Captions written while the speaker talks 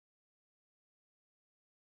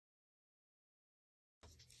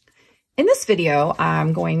In this video,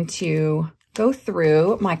 I'm going to go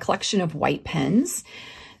through my collection of white pens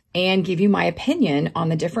and give you my opinion on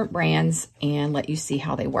the different brands and let you see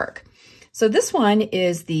how they work. So this one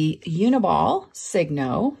is the Uniball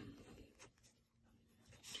Signo.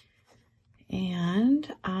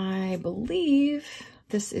 And I believe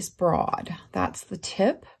this is broad. That's the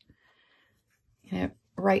tip. And it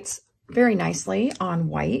writes very nicely on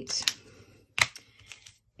white.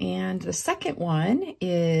 And the second one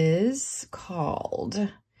is called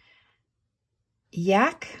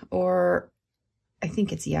Yak, or I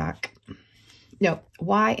think it's Yak. No,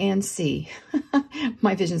 Y&C.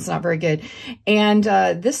 My vision's not very good. And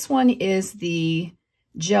this one is the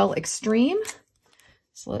Gel Extreme.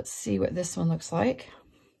 So let's see what this one looks like.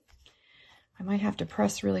 I might have to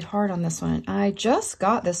press really hard on this one. I just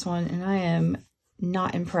got this one and I am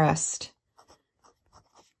not impressed.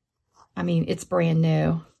 I mean, it's brand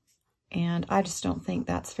new. And I just don't think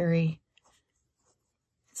that's it's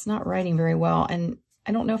not writing very well. And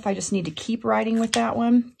I don't know if I just need to keep writing with that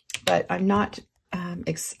one, but I'm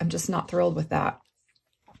just not thrilled with that.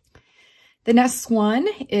 The next one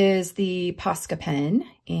is the Posca pen,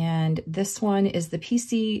 and this one is the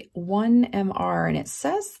PC1MR, and it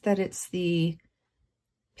says that it's the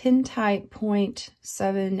pen type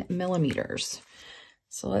 0.7 millimeters.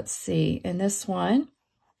 So let's see, and this one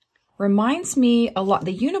reminds me a lot,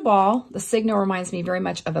 the Uniball, the Signo reminds me very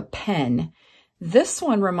much of a pen. This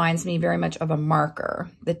one reminds me very much of a marker.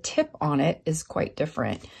 The tip on it is quite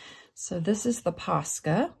different. So this is the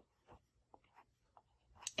Posca,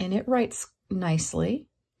 and it writes nicely.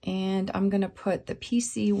 And I'm going to put the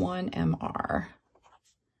PC1MR.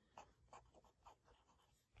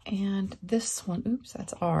 And this one, oops,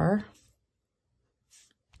 that's R.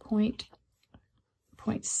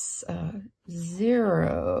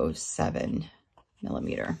 0.07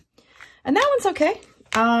 millimeter. And that one's okay.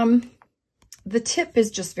 The tip is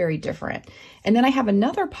just very different. And then I have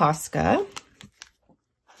another Posca.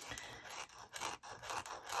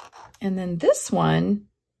 And then this one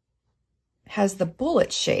has the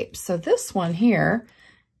bullet shape. So this one here,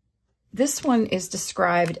 this one is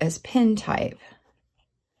described as pen type.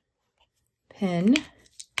 Pen.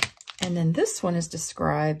 And then this one is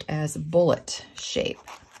described as bullet shape.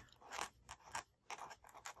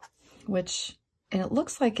 And it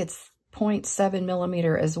looks like it's 0.7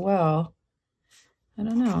 millimeter as well. I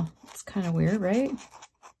don't know. It's kind of weird, right?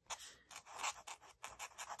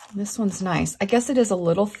 This one's nice. I guess it is a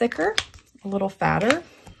little thicker, a little fatter.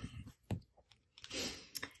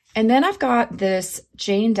 And then I've got this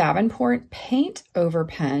Jane Davenport paint over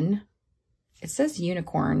pen. It says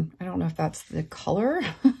unicorn. I don't know if that's the color,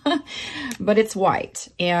 but it's white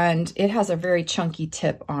and it has a very chunky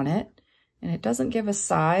tip on it. And it doesn't give a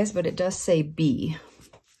size, but it does say B.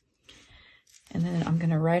 And then I'm going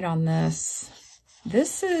to write on this.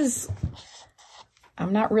 This is,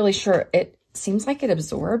 I'm not really sure. It seems like it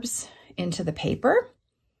absorbs into the paper.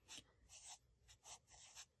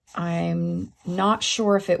 I'm not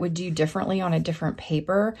sure if it would do differently on a different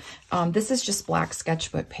paper. This is just black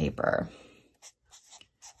sketchbook paper.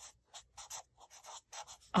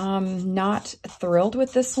 I'm not thrilled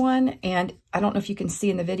with this one. And I don't know if you can see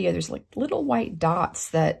in the video, there's like little white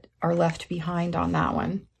dots that are left behind on that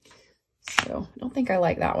one. So I don't think I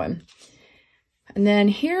like that one. And then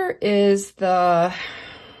here is the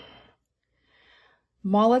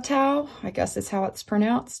Molotow, I guess is how it's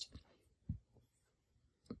pronounced.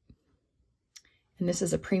 And this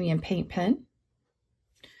is a premium paint pen.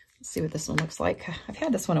 Let's see what this one looks like. I've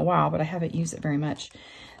had this one a while, but I haven't used it very much.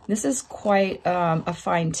 This is quite a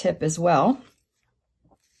fine tip as well.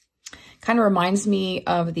 Kind of reminds me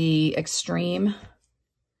of the Extreme,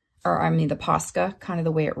 or I mean the Posca, kind of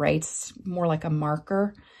the way it writes, more like a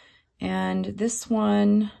marker. And this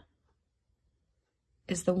one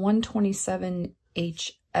is the 127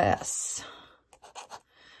 HS.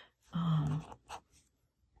 And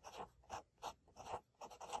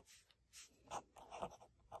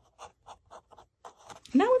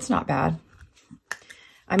that one's not bad.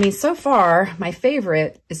 I mean, so far, my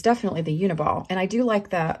favorite is definitely the Uniball. And I do like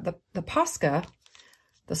the Posca,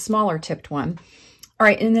 the smaller tipped one. All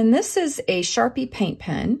right, and then this is a Sharpie paint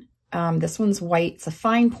pen. This one's white. It's a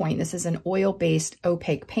fine point. This is an oil-based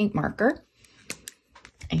opaque paint marker.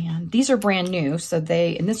 And these are brand new. So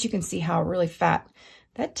in this you can see how really fat,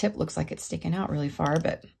 that tip looks like it's sticking out really far,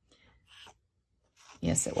 but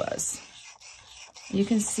yes, it was. You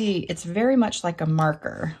can see it's very much like a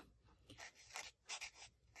marker.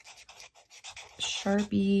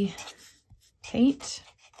 Sharpie paint.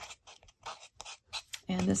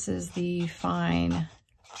 And this is the fine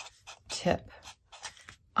tip.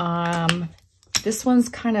 This one's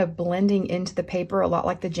kind of blending into the paper a lot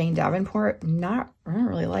like the Jane Davenport. I don't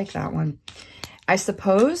really like that one. I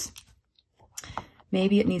suppose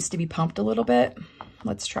maybe it needs to be pumped a little bit.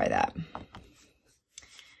 Let's try that.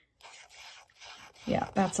 Yeah,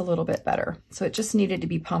 that's a little bit better. So it just needed to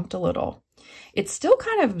be pumped a little. It's still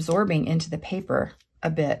kind of absorbing into the paper a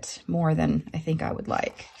bit more than I think I would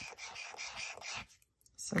like.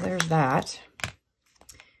 So there's that.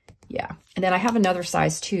 Yeah, and then I have another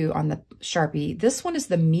size too on the Sharpie. This one is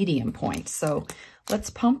the medium point. So let's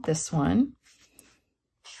pump this one.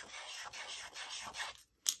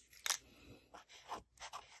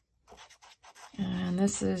 And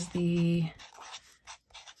this is the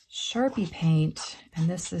Sharpie paint, and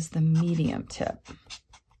this is the medium tip.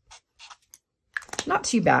 Not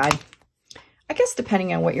too bad. I guess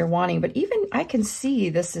depending on what you're wanting, but even I can see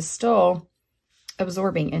this is still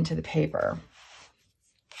absorbing into the paper.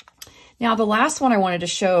 Now, the last one I wanted to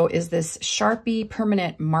show is this Sharpie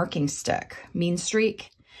permanent marking stick, Mean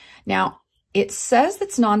Streak. Now, it says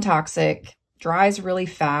it's non-toxic, dries really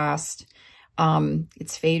fast,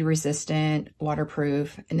 it's fade resistant,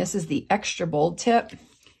 waterproof, and this is the extra bold tip.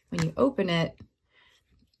 When you open it,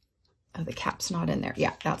 oh, the cap's not in there.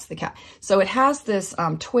 Yeah, that's the cap. So it has this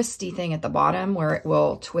twisty thing at the bottom where it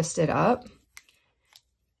will twist it up.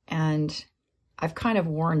 And I've kind of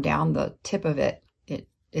worn down the tip of it.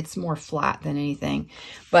 It's more flat than anything.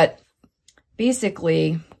 But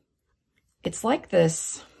basically, it's like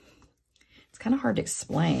this. It's kind of hard to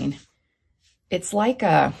explain. It's like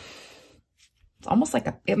a... It's almost like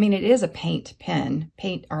I mean, it is a paint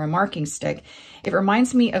or a marking stick. It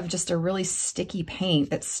reminds me of just a really sticky paint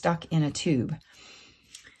that's stuck in a tube.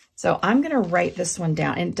 So I'm going to write this one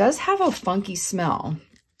down. And it does have a funky smell.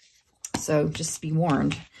 So just be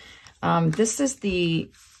warned. This is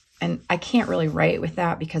and I can't really write with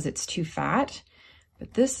that because it's too fat,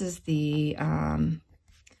 but this is the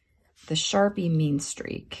Sharpie Mean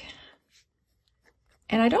Streak.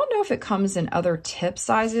 And I don't know if it comes in other tip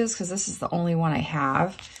sizes because this is the only one I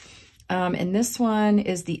have. And this one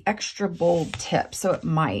is the extra bold tip. So it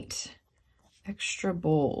might. Extra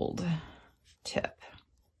bold tip.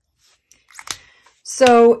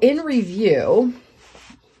 So in review,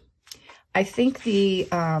 I think the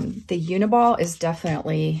Uniball is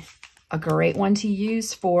definitely a great one to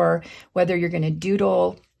use for whether you're going to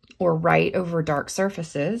doodle or write over dark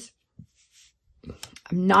surfaces.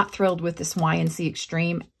 I'm not thrilled with this Y&C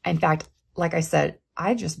Extreme. In fact, like I said,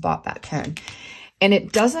 I just bought that pen and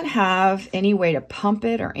it doesn't have any way to pump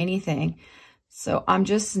it or anything. So I'm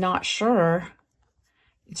just not sure.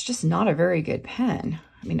 It's just not a very good pen.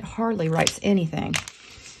 I mean, it hardly writes anything.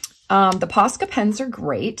 The Posca pens are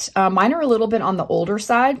great. Mine are a little bit on the older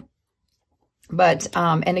side, but,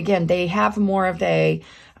 and again, they have more of a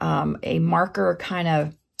marker kind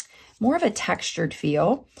of, more of a textured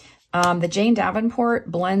feel. The Jane Davenport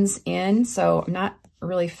blends in, so I'm not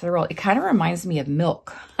really thrilled. It kind of reminds me of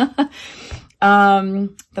milk. The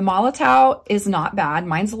Molotow is not bad.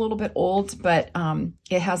 Mine's a little bit old, but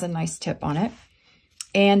it has a nice tip on it.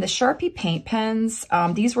 And the Sharpie paint pens,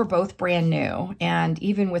 these were both brand new. And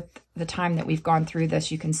even with the time that we've gone through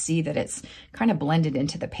this, you can see that it's kind of blended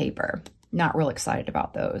into the paper. Not real excited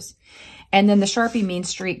about those. And then the Sharpie Mean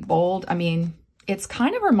Streak Bold, I mean, it's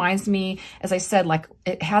kind of reminds me, as I said, like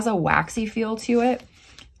it has a waxy feel to it.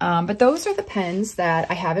 But those are the pens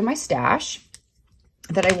that I have in my stash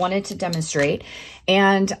that I wanted to demonstrate.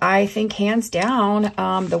 And I think hands down,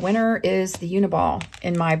 the winner is the Uniball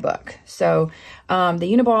in my book. So the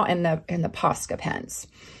Uniball and the Posca pens.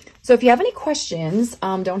 So if you have any questions,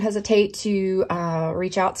 don't hesitate to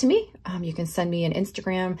reach out to me. You can send me an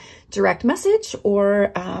Instagram direct message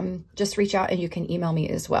or just reach out and you can email me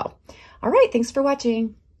as well. All right, thanks for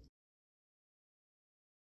watching.